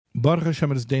Baruch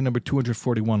Hashem, it is day number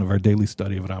 241 of our daily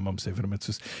study of Rambam Sefer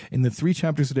Hamitzvos. In the 3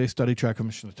 chapters a day study track of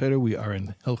Mishnah Torah, we are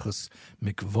in Hilchos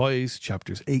Mikvos,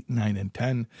 chapters 8, 9, and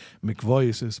 10.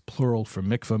 Mikvos is plural for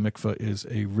mikvah. Mikvah is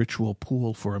a ritual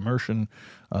pool for immersion.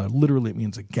 Literally, it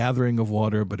means a gathering of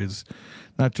water, but it's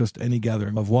not just any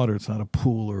gathering of water. It's not a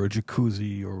pool or a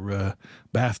jacuzzi or a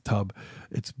bathtub.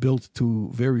 It's built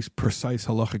to very precise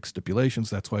halachic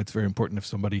stipulations. That's why it's very important if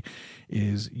somebody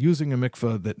is using a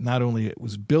mikvah that not only it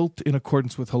was built in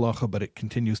accordance with halacha, but it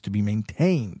continues to be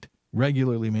maintained,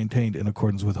 regularly maintained in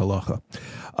accordance with halacha.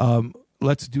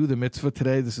 Let's do the mitzvah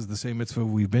today. This is the same mitzvah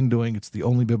we've been doing. It's the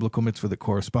only biblical mitzvah that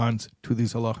corresponds to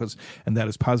these halachas, and that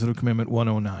is Positive Commandment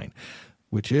 109,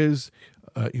 which is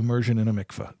immersion in a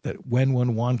mikvah, that when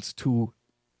one wants to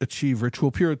achieve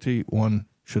ritual purity, one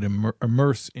should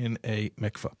immerse in a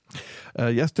mikvah.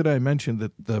 Yesterday I mentioned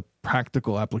that the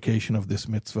practical application of this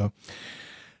mitzvah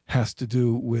has to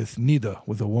do with nida,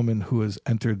 with a woman who has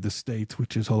entered the state,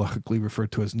 which is halachically referred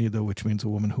to as nida, which means a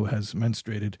woman who has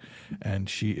menstruated, and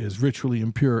she is ritually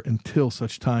impure until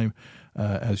such time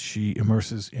as she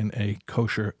immerses in a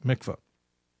kosher mikvah.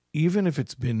 Even if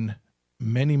it's been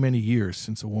many, many years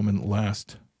since a woman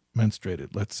last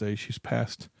menstruated, let's say she's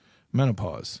past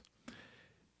menopause,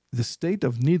 the state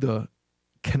of nida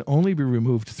can only be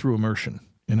removed through immersion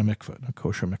in a mikvah, in a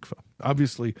kosher mikvah.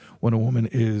 Obviously, when a woman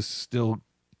is still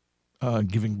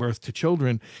giving birth to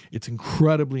children, it's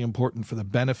incredibly important for the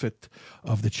benefit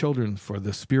of the children, for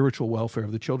the spiritual welfare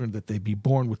of the children, that they be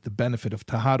born with the benefit of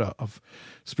tahara, of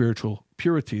spiritual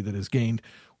purity that is gained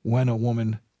when a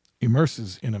woman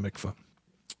immerses in a mikvah.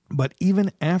 But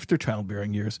even after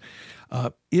childbearing years,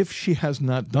 if she has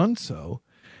not done so,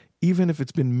 even if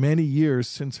it's been many years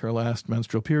since her last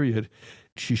menstrual period,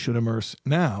 she should immerse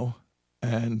now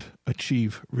and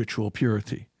achieve ritual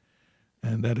purity.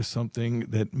 And that is something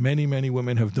that many, many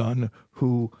women have done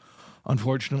who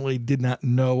unfortunately did not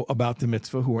know about the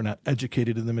mitzvah, who were not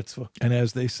educated in the mitzvah. And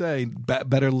as they say,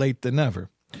 better late than never.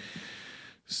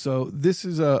 So this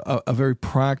is a very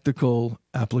practical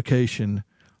application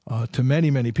to many,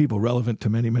 many people, relevant to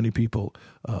many, many people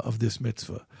of this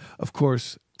mitzvah. Of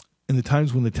course, in the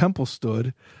times when the temple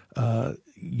stood,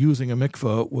 using a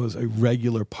mikvah was a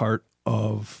regular part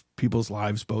of people's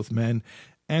lives, both men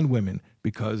and women,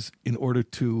 because in order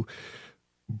to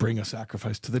bring a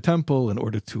sacrifice to the temple, in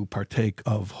order to partake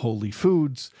of holy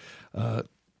foods,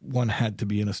 one had to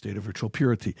be in a state of ritual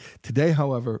purity. Today,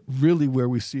 however, really where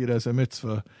we see it as a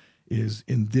mitzvah is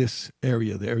in this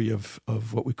area, the area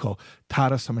of what we call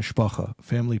taras hamishpacha,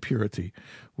 family purity,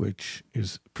 which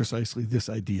is precisely this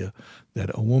idea that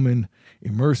a woman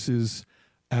immerses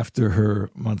after her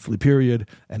monthly period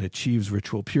and achieves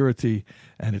ritual purity,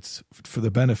 and it's for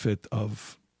the benefit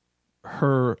of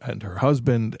her and her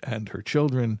husband and her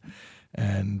children.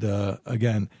 And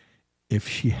again, if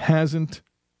she hasn't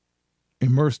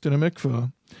immersed in a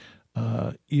mikvah,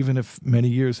 even if many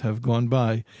years have gone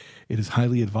by, it is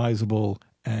highly advisable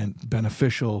and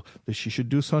beneficial that she should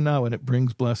do so now, and it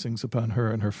brings blessings upon her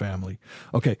and her family.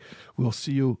 Okay, we'll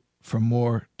see you for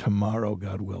more tomorrow,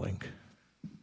 God willing.